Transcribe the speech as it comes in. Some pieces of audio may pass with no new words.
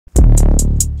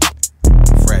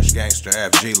Gangsta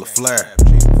FG LaFlare.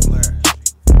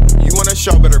 You wanna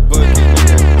show better book it,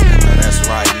 nigga. That's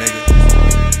right, nigga.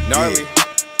 Narley.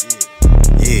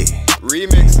 Yeah.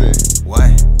 Remix it. What?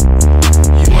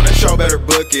 You wanna show better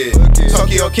book it.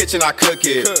 Tokyo kitchen, I cook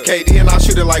it. KD and I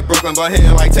shoot it like Brooklyn, but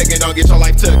hitting like Tekken, don't get your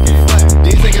life took it.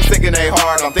 These niggas thinking they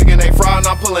hard, I'm thinking they fraud, and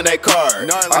I'm pulling they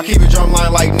card. I keep it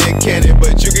drumline like Nick Cannon,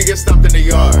 but you can get stumped in the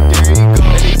yard. There you go.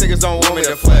 And these niggas don't want me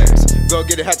to flex. Go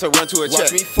get it, had to run to a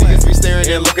check. Niggas be staring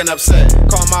and looking upset.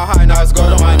 Call my high, now it's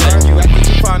gold on my neck. You acting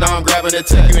too fine, now I'm grabbing a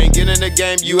tech. You ain't getting in the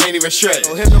game, you ain't even stretch.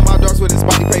 Oh, him and my dogs with his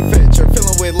body pay fit. You're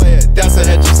feeling with lead, that's a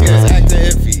head you see us acting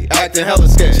iffy, acting hella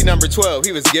sketchy. Number 12,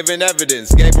 he was giving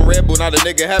evidence. Gave him Red Bull, now the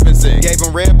nigga heaven sent. Gave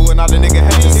him Red Bull, and now the nigga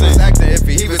heaven sent. He was acting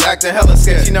iffy, he was acting hella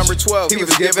sketchy. He number 12, he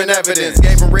was giving evidence.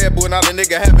 Gave him Red Bull, now the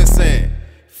nigga heaven sent.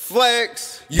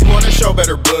 Flex. You wanna show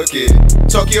better book it.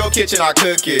 Tokyo kitchen, I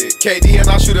cook it. KD and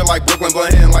I shoot it like Brooklyn,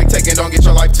 but hitting like Tekken, don't get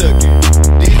your life took it.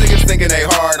 These niggas thinking they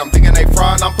hard, I'm thinking they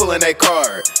fraud, and I'm pulling they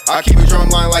card. I keep it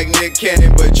drumline like Nick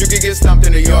Cannon, but you can get stumped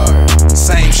in the yard.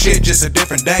 Same shit, just a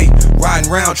different day. Riding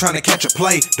around trying to catch a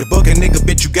play. The booking nigga,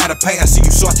 bitch, you gotta pay. I see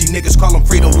you salty niggas call them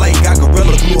Frito-Lay. Got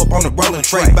gorilla glue up on the rolling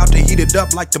tray. About to heat it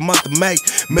up like the month of May.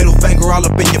 Middle finger all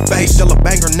up in your face. Still a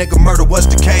banger, nigga, murder was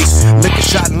the case. Lick a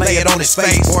shot and lay it on his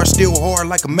face. Or still hard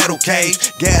like a metal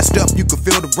cage. Gassed up, you can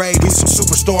feel the rage. We some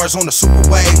superstars on the super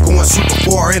wave. Going super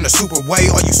far in a super way.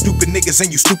 All you stupid niggas and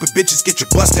you stupid bitches, get your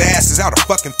busted asses out of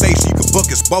fucking face. You can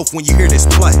book us both when you hear this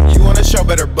play. You wanna show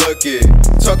better book it.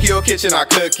 Tokyo kitchen, I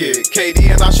cook it. KD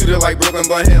and I shoot it like Brooklyn,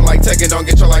 but hitting like Tekken, don't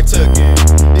get your life took it.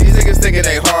 These niggas thinking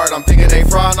they hard, I'm thinking they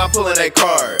fraud, and I'm pulling they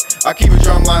card. I keep it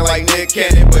drumline like Nick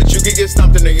Cannon, but you can get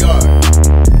stumped in the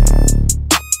yard.